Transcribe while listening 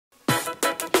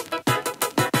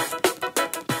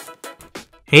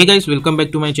Hey guys, welcome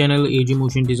back to my channel AG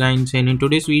Motion Designs, and in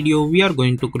today's video we are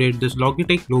going to create this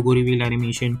Logitech logo reveal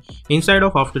animation inside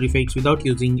of After Effects without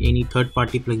using any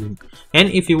third-party plugin. And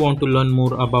if you want to learn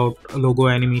more about logo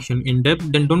animation in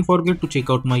depth, then don't forget to check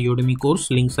out my Udemy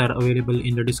course. Links are available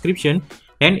in the description.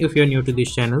 And if you're new to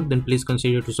this channel, then please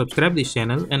consider to subscribe this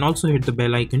channel and also hit the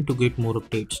bell icon to get more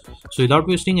updates. So without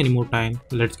wasting any more time,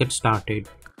 let's get started.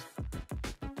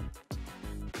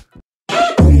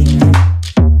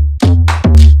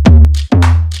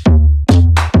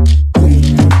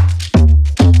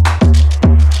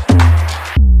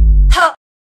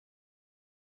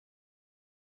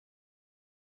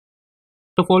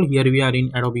 First of all, here we are in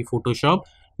Adobe Photoshop.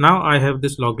 Now I have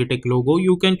this Logitech logo.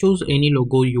 You can choose any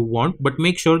logo you want, but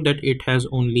make sure that it has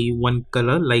only one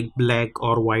color like black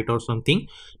or white or something,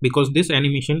 because this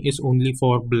animation is only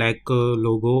for black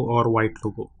logo or white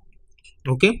logo.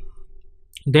 Okay,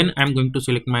 then I'm going to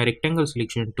select my rectangle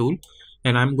selection tool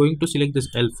and I'm going to select this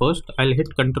L first. I'll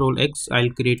hit Ctrl X,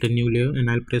 I'll create a new layer and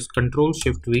I'll press Ctrl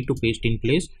Shift V to paste in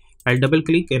place. I'll double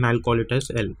click and I'll call it as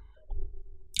L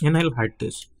and I'll hide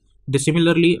this.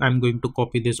 Similarly, I'm going to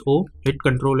copy this O, hit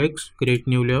Ctrl X, create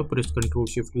new layer, press Ctrl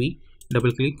Shift V,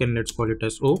 double click and let's call it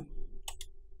as O.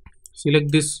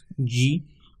 Select this G,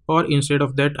 or instead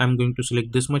of that I'm going to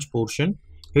select this much portion,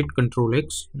 hit Ctrl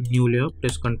X, new layer,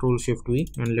 press Ctrl Shift V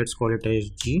and let's call it as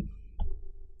G.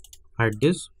 Hide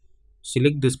this.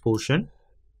 Select this portion,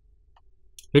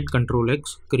 hit Ctrl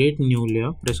X, create new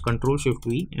layer, press Ctrl Shift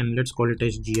V and let's call it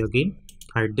as G again.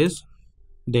 Hide this.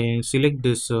 Then select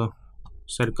this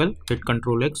circle, hit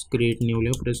Ctrl X, create new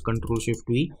layer, press Ctrl Shift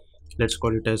V, let's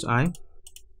call it as I.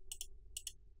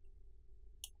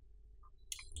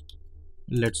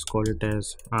 Let's call it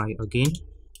as I again.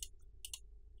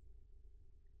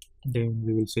 Then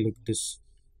we will select this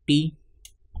T.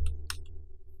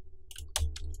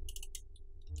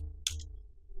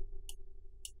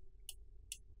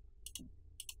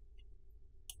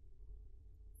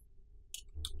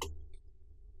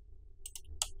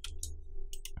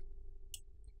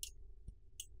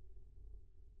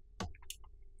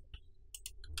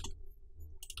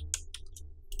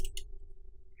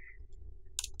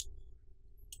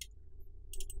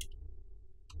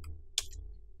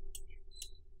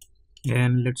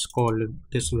 And let's call it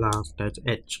this last as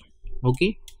H.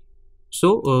 Okay,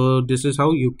 so this is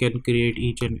how you can create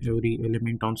each and every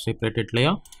element on separated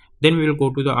layer. Then we will go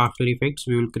to the After Effects.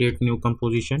 We will create new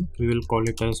composition. We will call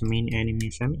it as main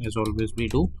animation, as always we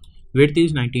do. Width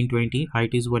is 1920,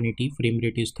 height is 180, frame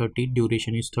rate is 30,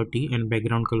 duration is 30 and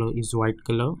background color is white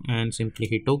color, and simply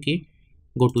hit OK.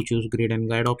 Go to choose grid and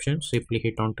guide option, simply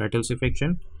hit on title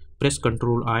section, press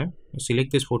Ctrl I,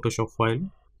 select this Photoshop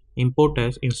file, import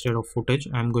as. Instead of footage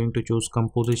I'm going to choose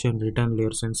composition, return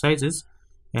layers and sizes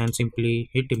and simply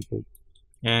hit import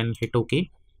and hit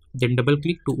OK. Then double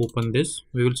click to open this.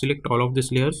 We will select all of these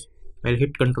layers. I'll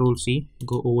hit Ctrl C,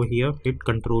 go over here, hit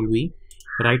Ctrl V,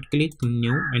 right click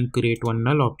new and create one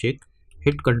null object,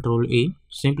 hit Ctrl A,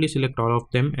 simply select all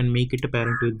of them and make it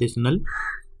apparent with this null.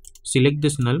 Select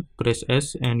this null, press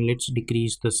S and let's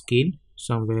decrease the scale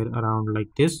somewhere around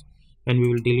like this, and we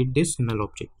will delete this null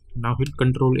object. Now hit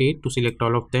Ctrl A to select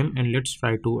all of them and let's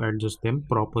try to adjust them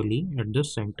properly at the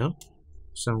center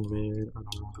somewhere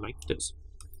around like this.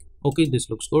 Okay, this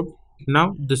looks good.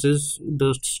 Now this is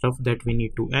the stuff that we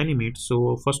need to animate.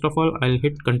 So first of all I'll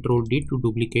hit Ctrl D to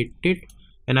duplicate it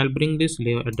and I'll bring this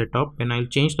layer at the top and I'll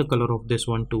change the color of this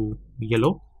one to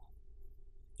yellow.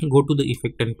 Go to the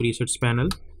effect and presets panel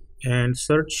and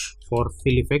search for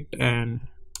fill effect and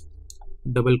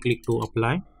double click to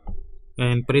apply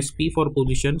and press P for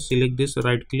position. Select this,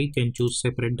 right click and choose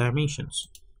separate dimensions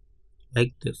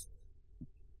like this.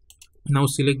 Now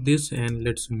select this and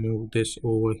let's move this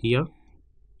over here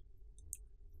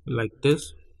like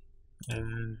this,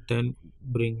 and then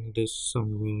bring this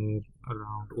somewhere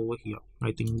around over here.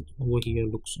 I think over here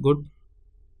looks good.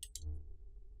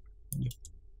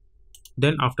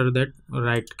 Then after that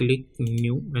right click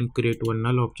new and create one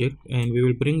null object and we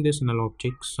will bring this null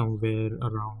object somewhere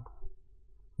around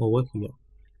over here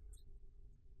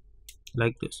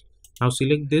like this. Now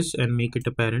select this and make it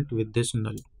apparent with this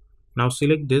null. Now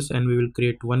select this and we will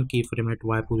create one keyframe at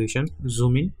Y position,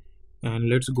 zoom in and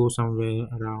let's go somewhere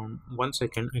around 1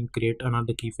 second and create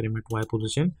another keyframe at Y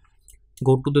position.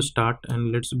 Go to the start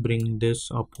and let's bring this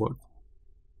upward.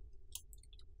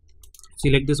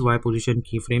 Select this Y position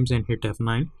keyframes and hit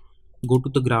F9. Go to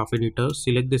the graph editor,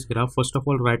 select this graph. First of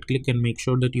all right click and make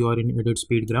sure that you are in edit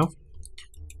speed graph.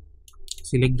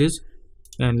 Select this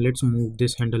and let's move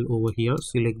this handle over here.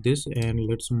 Select this and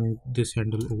let's move this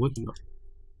handle over here.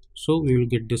 So we will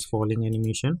get this falling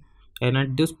animation. And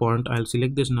at this point I'll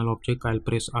select this null object, I'll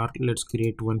press R, let's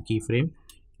create one keyframe.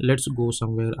 Let's go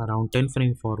somewhere around 10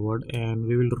 frame forward and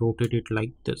we will rotate it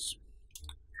like this.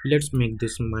 Let's make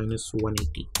this minus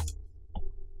 180.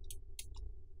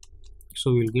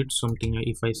 So we'll get something like,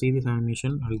 if I see this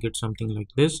animation, I'll get something like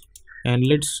this. And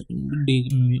let's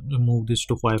move this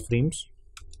to 5 frames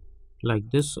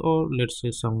like this, or let's say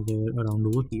somewhere around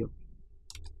over here.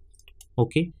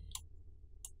 Okay,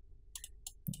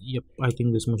 yep, I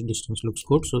think this much distance looks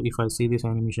good. So if I see this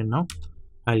animation now,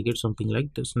 I'll get something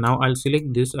like this. Now I'll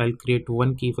select this, I'll create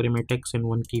one keyframe at X and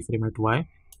one keyframe at Y,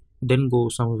 then go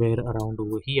somewhere around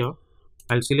over here.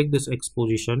 I'll select this X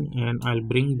position and I'll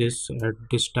bring this at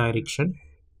this direction,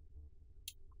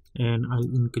 and I'll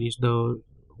increase the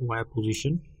Y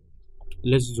position.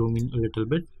 Let's zoom in a little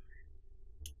bit.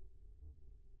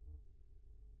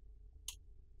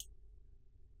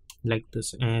 Like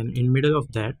this, and in middle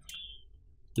of that,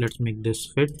 let's make this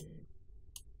fit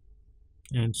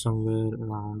and somewhere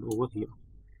around over here.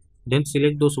 Then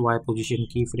select those Y position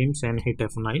keyframes and hit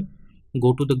F9.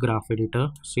 Go to the graph editor,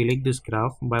 select this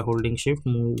graph, by holding shift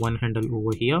move one handle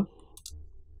over here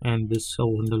and this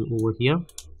handle over here.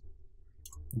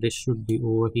 This should be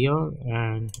over here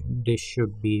and this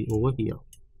should be over here.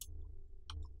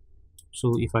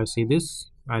 So if I see this,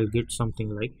 I'll get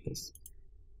something like this.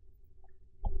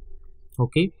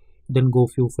 Okay, then go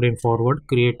few frame forward,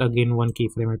 create again one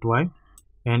keyframe at Y,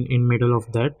 and in middle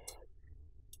of that,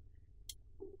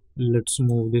 let's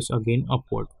move this again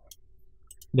upward.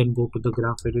 Then go to the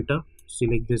graph editor,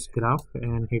 select this graph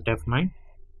and hit F9.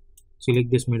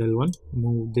 Select this middle one,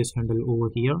 move this handle over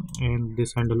here and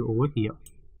this handle over here,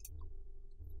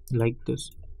 like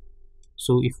this.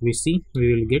 So if we see,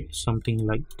 we will get something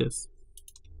like this.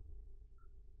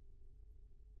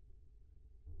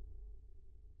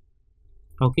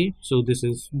 Okay, so this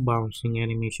is bouncing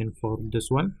animation for this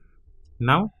one.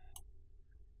 Now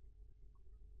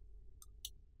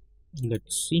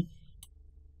let's see.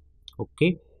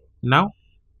 Okay, now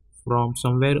from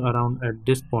somewhere around at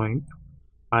this point,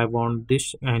 I want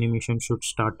this animation should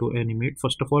start to animate.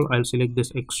 First of all, I'll select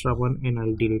this extra one and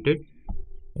I'll delete it,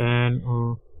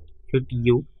 and hit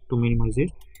U to minimize it.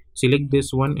 Select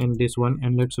this one and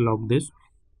let's lock this.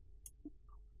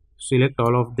 Select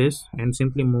all of this and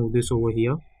simply move this over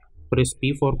here. Press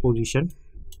P for position.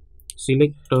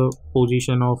 Select the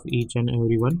position of each and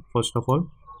every one first of all.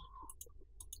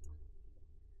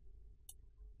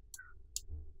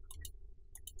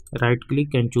 Right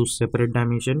click and choose separate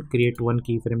dimension. Create one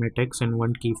keyframe at X and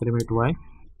one keyframe at Y.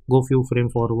 Go few frame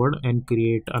forward and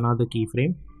create another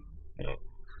keyframe.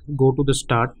 Go to the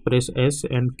start, press S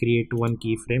and create one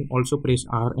keyframe. Also press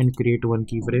R and create one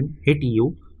keyframe. Hit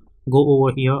U. Go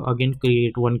over here again,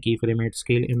 create one keyframe at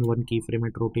scale and one keyframe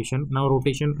at rotation. Now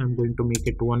rotation, I'm going to make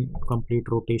it one complete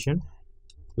rotation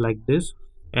like this,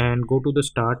 and go to the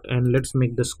start and let's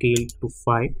make the scale to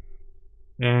 5,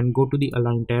 and go to the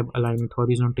align tab, align it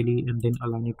horizontally and then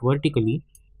align it vertically.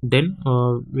 Then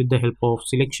with the help of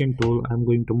selection tool, I'm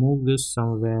going to move this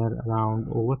somewhere around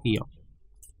over here,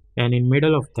 and in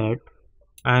middle of that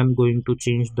I'm going to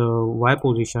change the Y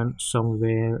position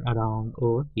somewhere around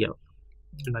over here,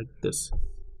 like this.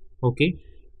 Okay,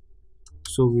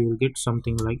 so we will get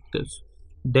something like this.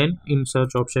 Then in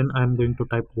search option, I'm going to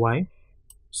type Y,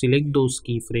 select those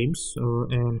keyframes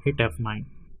and hit F9,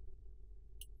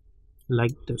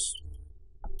 like this.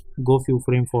 Go few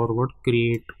frame forward,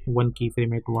 create one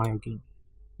keyframe at Y again,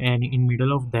 and in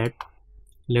middle of that,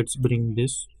 let's bring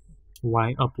this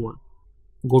Y upward.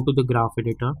 Go to the graph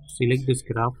editor, select this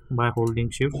graph, by holding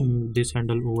shift move this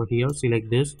handle over here, select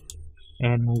this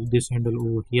and move this handle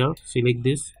over here, select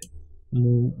this,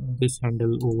 move this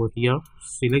handle over here,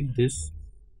 select this,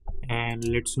 and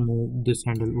let's move this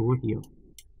handle over here.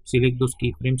 Select those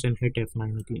keyframes and hit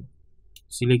F9 again.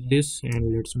 Select this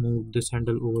and let's move this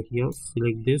handle over here,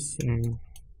 select this and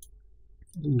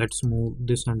let's move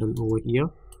this handle over here,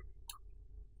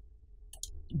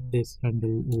 this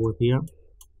handle over here,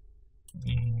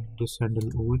 and this handle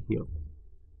over here.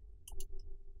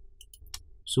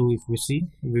 So if we see,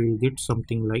 we will get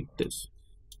something like this.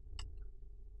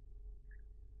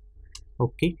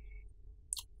 Okay,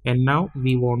 and now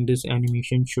we want this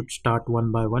animation should start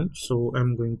one by one, so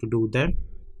I'm going to do that.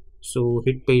 So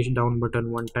hit page down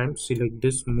button one time, select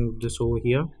this, move this over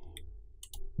here,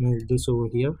 move this over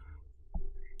here.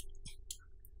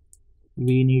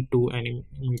 We need to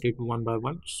animate it one by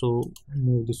one, so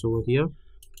move this over here.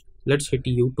 Let's hit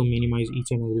U to minimize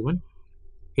each and every one.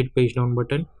 Hit page down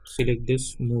button, select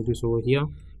this, move this over here,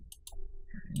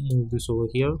 move this over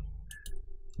here,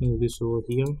 move this over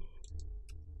here,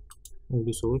 move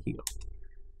this over here.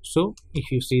 So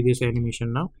if you see this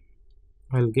animation now,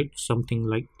 I'll get something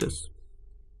like this.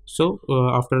 So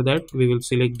after that we will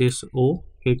select this O,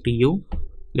 hit U.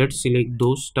 Let's select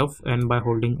those stuff, and by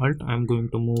holding Alt I'm going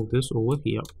to move this over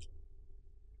here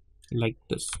like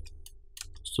this.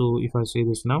 So if I say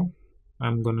this now,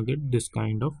 I'm gonna get this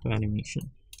kind of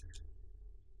animation.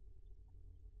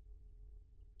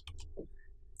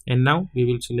 And now we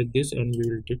will select this and we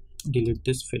will delete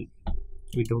this fill.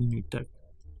 We don't need that.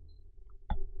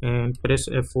 And press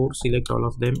F4, select all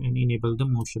of them and enable the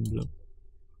motion blur.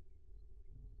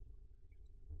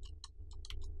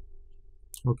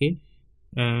 Okay,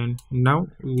 and now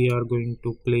we are going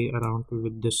to play around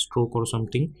with this stroke or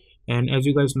something. And as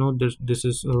you guys know, this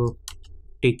is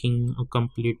taking a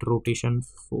complete rotation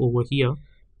over here.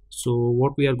 So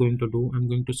what we are going to do, I'm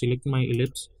going to select my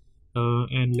ellipse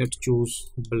and let's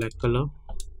choose black color,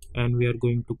 and we are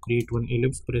going to create one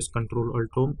ellipse. Press Ctrl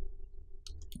Alt Home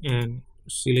and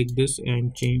select this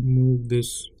and move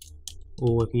this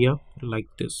over here like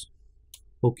this.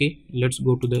 Okay, let's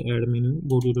go to the add menu,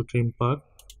 go to the trim path,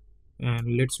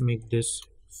 and let's make this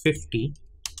 50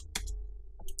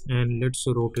 and let's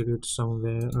rotate it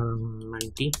somewhere around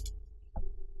 90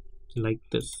 like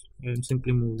this, and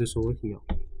simply move this over here.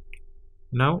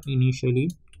 Now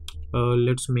initially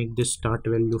let's make this start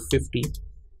value 50,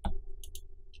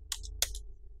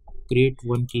 create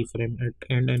one keyframe at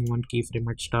end and one keyframe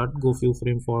at start, go few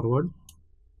frame forward.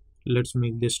 Let's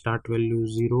make this start value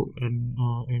 0 and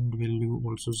end value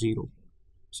also 0.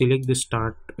 Select the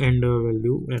start end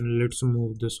value and let's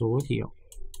move this over here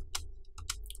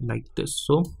like this.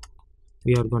 So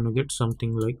we are gonna get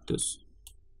something like this.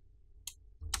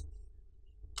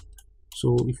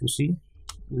 So if you see,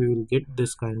 we will get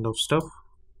this kind of stuff.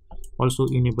 Also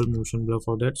enable motion blur.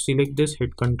 For that, select this,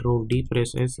 hit Ctrl D,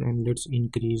 press S, and let's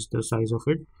increase the size of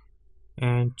it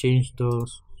and change the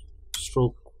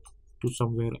stroke to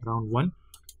somewhere around 1.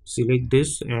 Select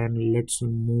this and let's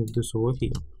move this over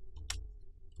here.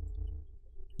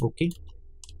 Okay,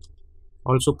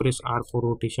 also press R for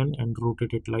rotation and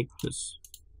rotate it like this.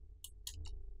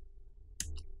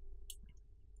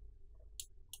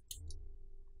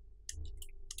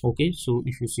 Okay, so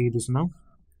if you see this now,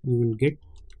 we will get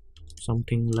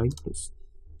something like this.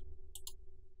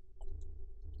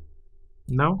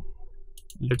 Now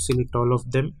let's select all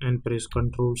of them and press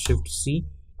Ctrl Shift C,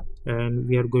 and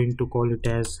we are going to call it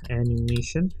as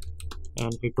animation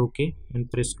and hit OK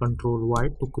and press Ctrl Y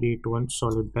to create one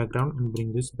solid background and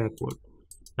bring this backward.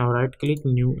 Now right click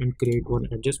new and create one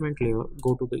adjustment layer.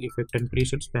 Go to the effect and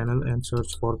presets panel and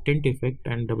search for tint effect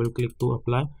and double click to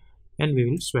apply, and we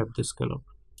will swap this color.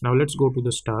 Now let's go to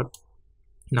the start.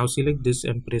 Now select this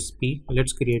and press P.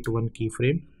 Let's create one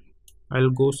keyframe. I'll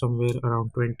go somewhere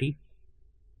around 20.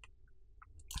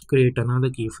 Create another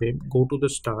keyframe. Go to the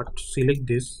start. Select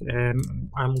this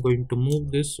and I'm going to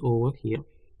move this over here.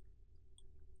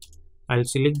 I'll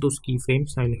select those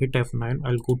keyframes. I'll hit F9.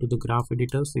 I'll go to the graph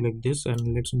editor. Select this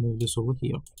and let's move this over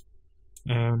here.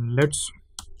 And let's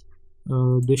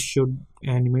this should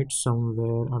animate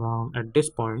somewhere around at this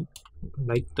point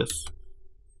like this.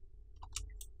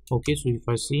 Okay, so if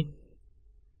I see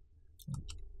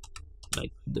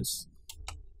like this,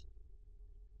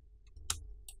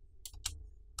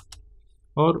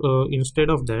 or instead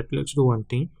of that, let's do one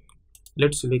thing.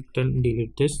 Let's select and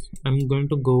delete this. I'm going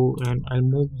to go and I'll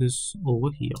move this over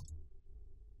here.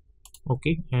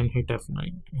 Okay, and hit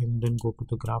F9 and then go to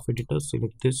the graph editor,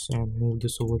 select this and move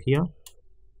this over here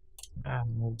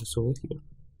and move this over here.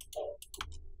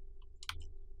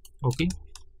 Okay,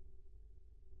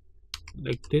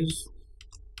 like this.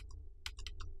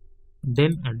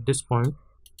 Then at this point,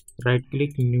 right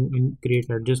click new and create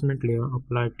adjustment layer,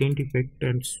 apply tint effect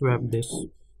and swap this.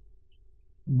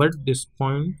 But this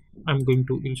point I'm going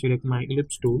to select my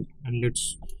ellipse tool and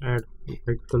let's add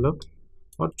white color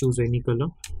or choose any color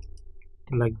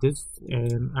like this,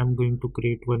 and I'm going to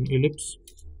create one ellipse.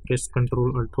 Press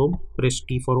Ctrl Alt Home, press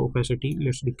T for opacity.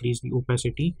 Let's decrease the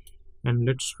opacity and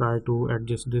let's try to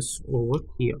adjust this over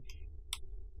here.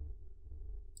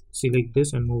 Select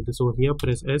this and move this over here.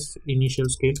 Press S, initial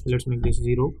scale, let's make this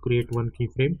 0. Create one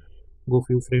keyframe, go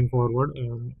few frame forward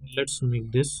and let's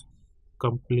make this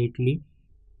completely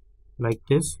like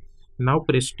this. Now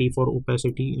press T for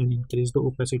opacity and increase the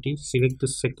opacity. Select the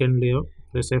second layer,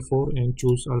 press F4 and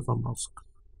choose alpha mask.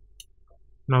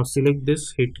 Now select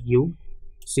this, hit U,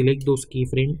 select those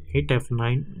keyframe, hit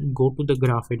F9, go to the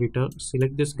graph editor,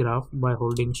 select this graph. By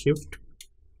holding shift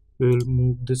we will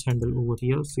move this handle over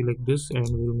here. Select this and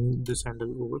we will move this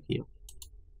handle over here.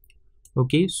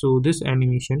 Okay, so this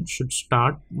animation should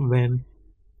start when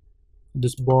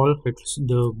this ball hits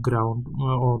the ground,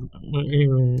 or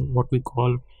what we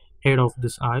call head of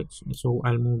this eye. So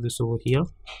I'll move this over here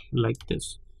like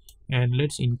this, and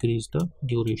let's increase the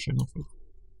duration of it.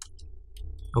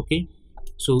 Okay,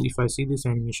 so if I see this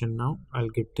animation now, I'll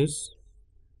get this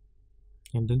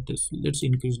and then this. Let's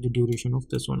increase the duration of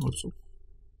this one also.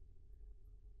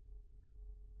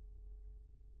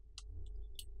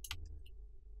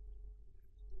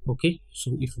 Okay,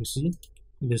 so if we see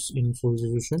this in full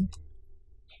resolution,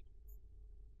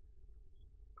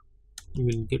 we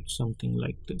will get something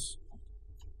like this.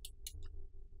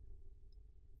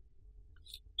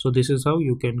 So this is how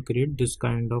you can create this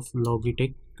kind of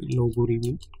Logitech logo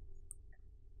reveal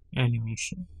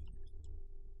animation.